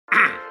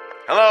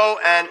Hello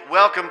and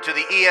welcome to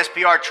the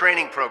ESPR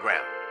training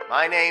program.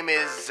 My name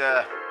is,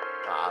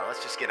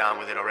 let's just get on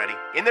with it already.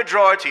 In the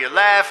drawer to your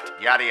left,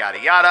 yada yada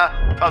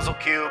yada, puzzle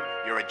cube,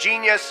 you're a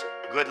genius,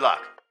 good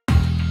luck.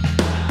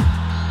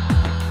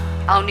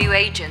 Our new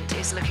agent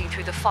is looking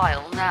through the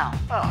file now.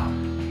 Oh,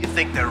 you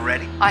think they're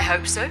ready? I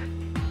hope so.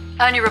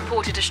 Ernie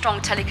reported a strong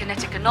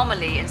telekinetic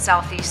anomaly in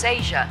Southeast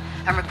Asia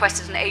and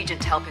requested an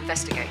agent to help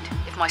investigate.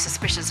 If my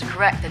suspicions are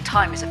correct, then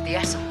time is of the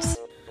essence.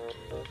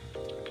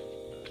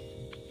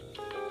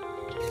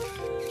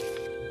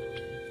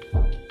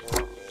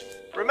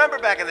 Remember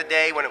back in the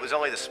day when it was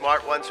only the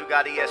smart ones who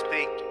got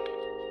ESP?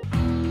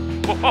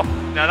 Whoa,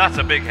 now that's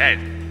a big head.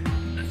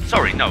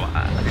 Sorry, no,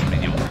 I didn't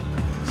mean you.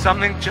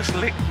 Something just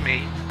licked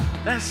me.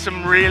 There's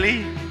some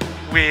really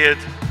weird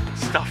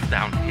stuff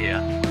down here.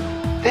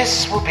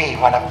 This will be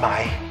one of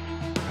my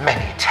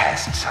many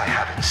tests I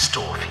have in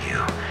store for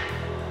you.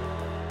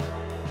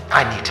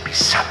 I need to be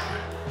certain.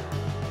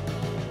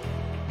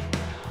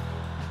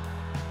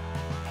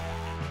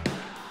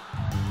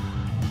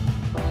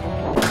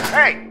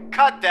 Hey,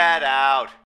 cut that out.